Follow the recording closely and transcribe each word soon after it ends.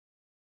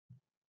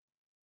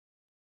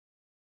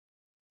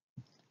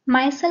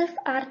Myself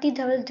Aarti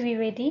Dhaval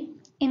Dwivedi.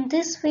 In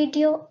this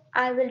video,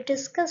 I will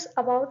discuss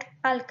about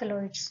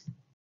alkaloids.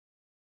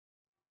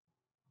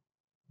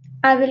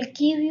 I will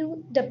give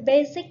you the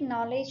basic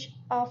knowledge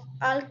of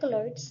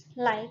alkaloids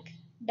like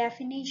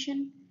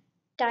definition,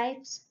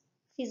 types,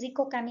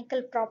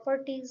 physicochemical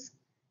properties,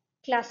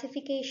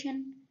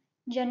 classification,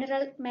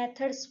 general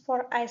methods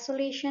for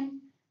isolation,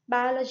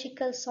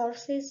 biological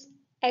sources,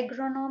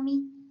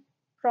 agronomy,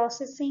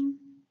 processing,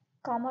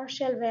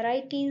 commercial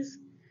varieties,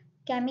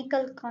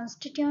 chemical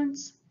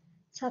constituents,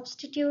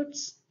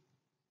 substitutes,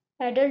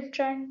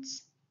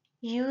 adulterants,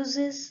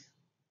 uses,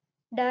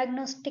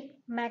 diagnostic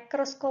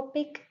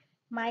macroscopic,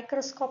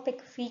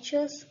 microscopic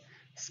features,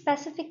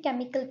 specific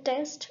chemical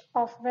test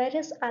of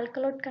various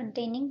alkaloid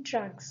containing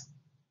drugs.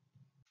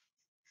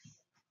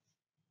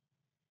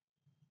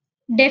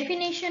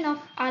 Definition of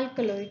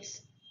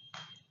alkaloids.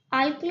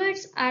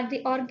 Alkaloids are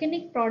the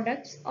organic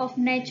products of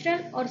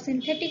natural or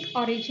synthetic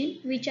origin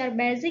which are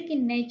basic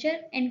in nature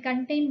and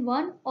contain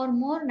one or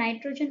more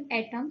nitrogen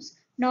atoms,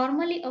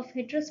 normally of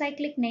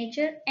heterocyclic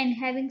nature and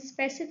having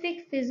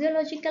specific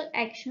physiological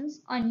actions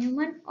on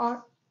human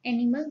or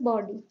animal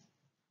body.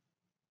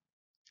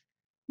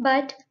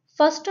 But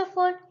first of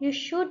all, you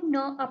should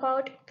know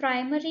about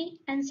primary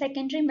and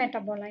secondary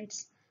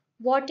metabolites.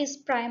 What is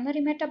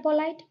primary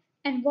metabolite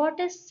and what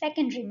is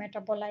secondary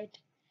metabolite?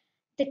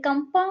 The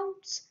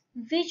compounds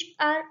which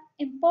are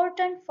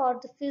important for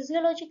the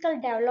physiological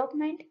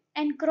development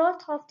and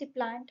growth of the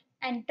plant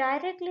and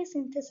directly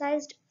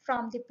synthesized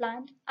from the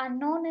plant are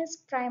known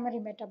as primary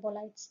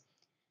metabolites.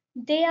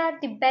 They are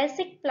the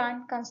basic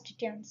plant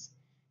constituents.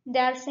 They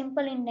are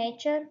simple in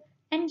nature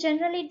and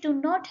generally do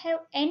not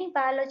have any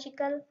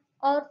biological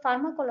or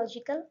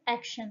pharmacological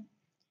action.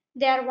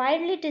 They are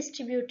widely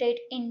distributed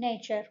in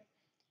nature.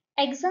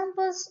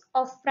 Examples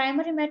of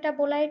primary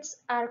metabolites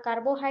are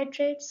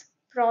carbohydrates,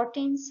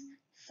 proteins,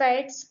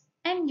 fats,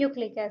 and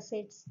nucleic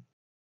acids.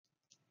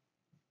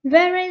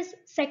 Whereas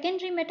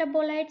secondary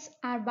metabolites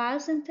are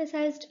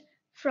biosynthesized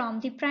from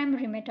the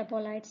primary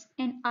metabolites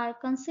and are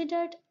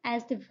considered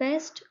as the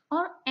waste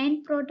or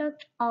end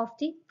product of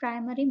the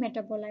primary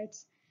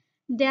metabolites.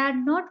 They are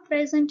not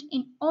present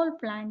in all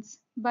plants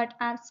but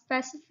are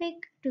specific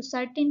to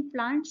certain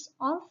plants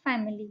or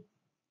family.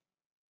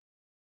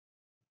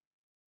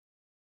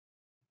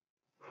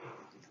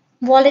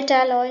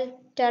 Volatile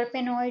oil,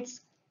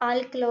 terpenoids,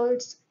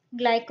 alkaloids,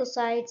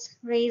 glycosides,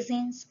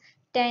 resins,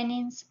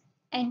 tannins,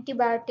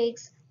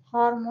 antibiotics,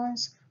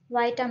 hormones,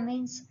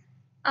 vitamins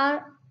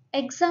are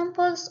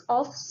examples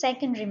of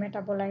secondary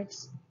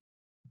metabolites.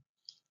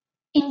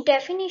 In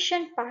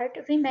definition part,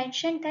 we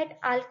mentioned that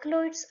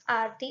alkaloids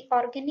are the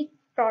organic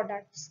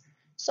products.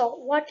 So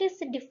what is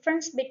the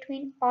difference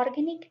between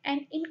organic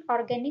and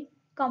inorganic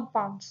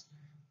compounds?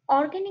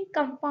 Organic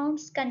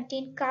compounds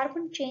contain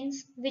carbon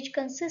chains which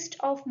consist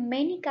of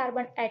many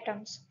carbon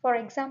atoms. For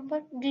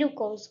example,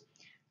 glucose.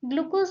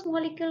 Glucose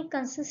molecule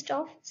consists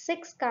of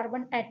 6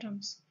 carbon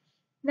atoms,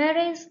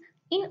 whereas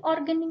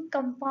inorganic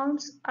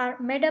compounds are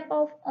made up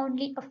of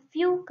only a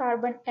few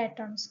carbon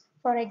atoms.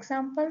 For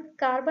example,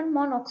 carbon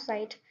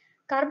monoxide.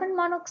 Carbon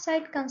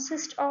monoxide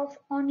consists of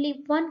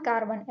only one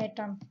carbon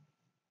atom.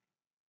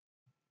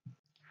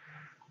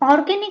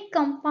 Organic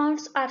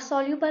compounds are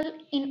soluble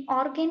in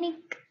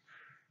organic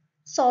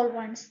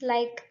solvents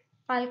like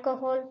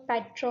alcohol,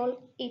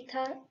 petrol,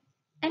 ether,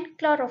 and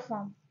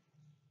chloroform.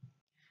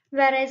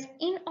 Whereas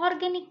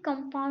inorganic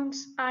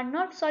compounds are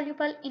not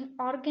soluble in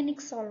organic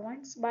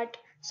solvents but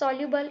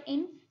soluble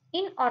in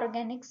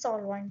inorganic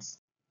solvents.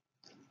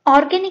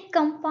 Organic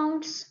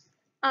compounds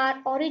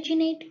are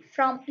originate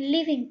from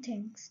living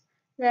things,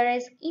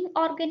 whereas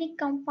inorganic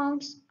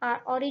compounds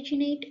are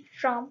originate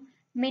from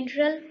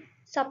mineral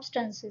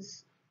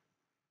substances.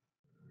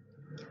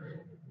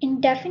 In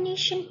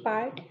definition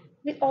part,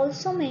 we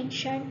also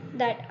mentioned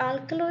that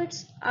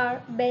alkaloids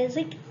are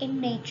basic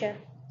in nature.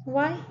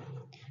 Why?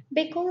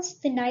 Because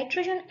the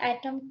nitrogen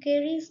atom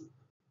carries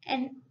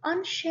an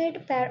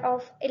unshared pair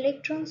of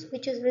electrons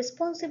which is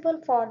responsible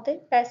for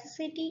the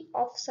basicity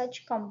of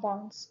such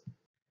compounds.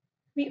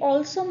 We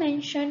also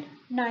mentioned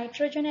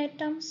nitrogen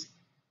atoms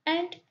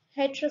and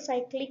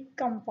heterocyclic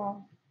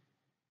compound.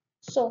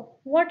 So,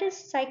 what is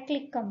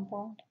cyclic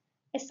compound?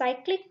 A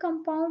cyclic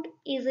compound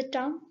is a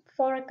term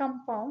for a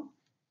compound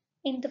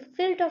in the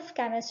field of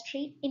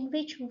chemistry in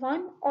which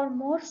one or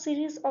more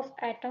series of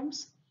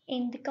atoms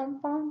in the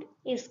compound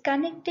is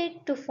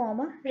connected to form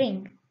a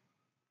ring.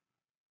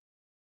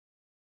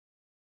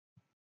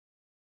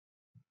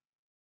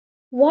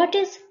 What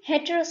is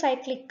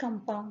heterocyclic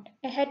compound?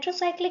 A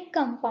heterocyclic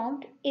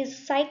compound is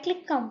a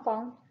cyclic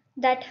compound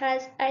that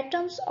has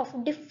atoms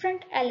of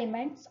different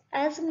elements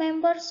as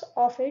members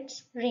of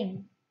its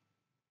ring.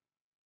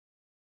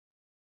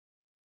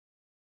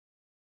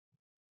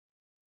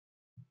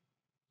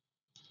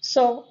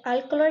 So,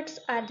 alkaloids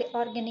are the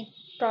organic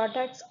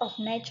products of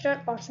natural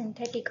or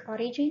synthetic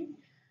origin.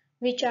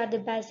 which are the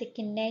basic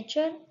in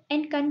nature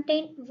and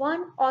contain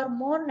one or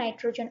more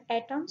nitrogen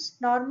atoms,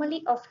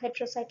 normally of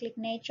heterocyclic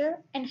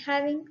nature and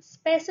having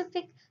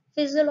specific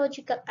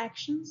physiological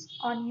actions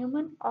on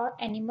human or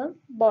animal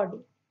body.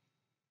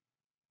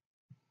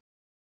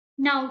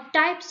 Now,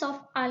 types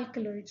of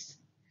alkaloids.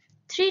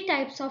 Three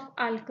types of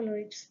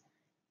alkaloids.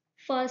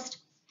 First,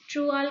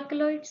 true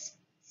alkaloids,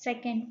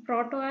 second,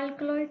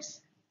 protoalkaloids,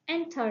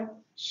 and third,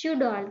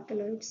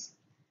 pseudoalkaloids.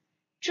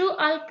 True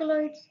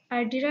alkaloids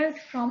are derived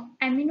from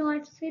amino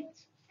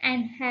acids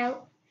and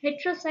have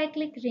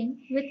heterocyclic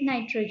ring with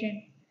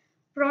nitrogen.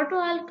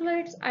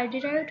 Protoalkaloids are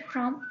derived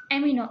from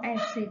amino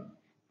acid.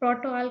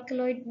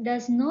 Protoalkaloid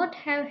does not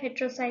have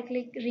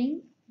heterocyclic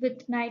ring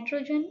with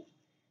nitrogen.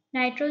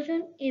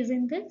 Nitrogen is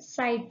in the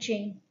side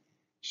chain.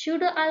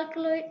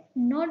 Pseudoalkaloid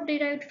not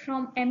derived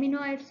from amino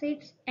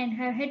acids and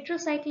have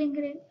heterocyclic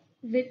ring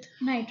with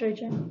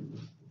nitrogen.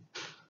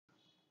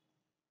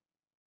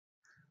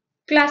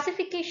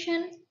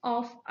 Classification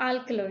of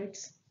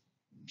alkaloids.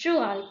 True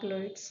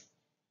alkaloids.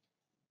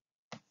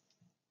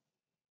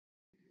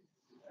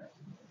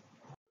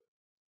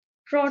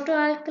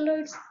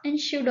 Protoalkaloids and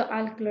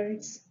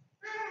pseudoalkaloids.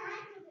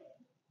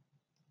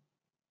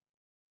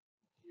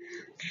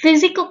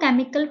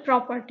 Physicochemical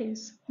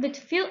properties. With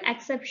few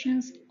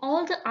exceptions,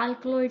 all the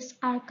alkaloids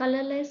are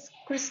colorless,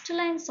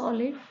 crystalline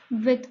solid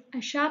with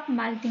a sharp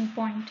melting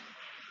point.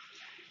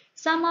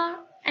 Some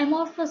are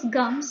amorphous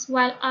gums,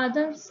 while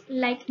others,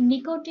 like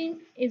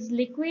nicotine, is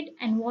liquid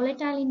and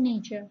volatile in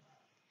nature.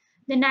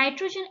 The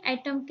nitrogen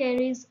atom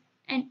carries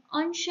an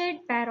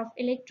unshared pair of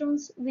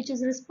electrons, which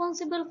is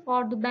responsible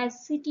for the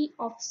basicity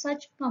of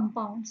such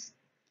compounds.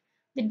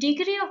 The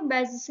degree of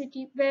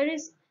basicity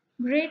varies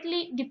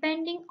greatly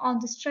depending on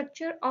the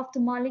structure of the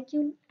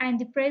molecule and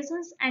the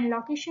presence and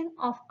location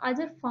of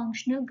other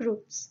functional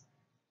groups.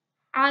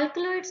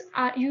 Alkaloids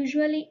are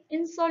usually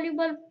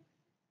insoluble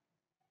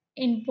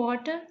in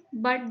water,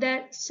 but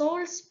their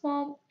salts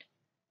formed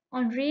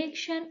on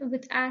reaction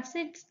with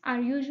acids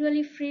are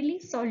usually freely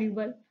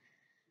soluble.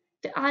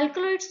 The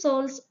alkaloid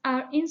salts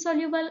are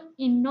insoluble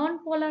in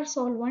nonpolar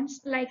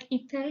solvents like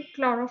ether,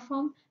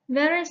 chloroform,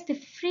 whereas the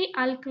free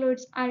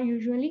alkaloids are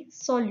usually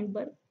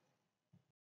soluble.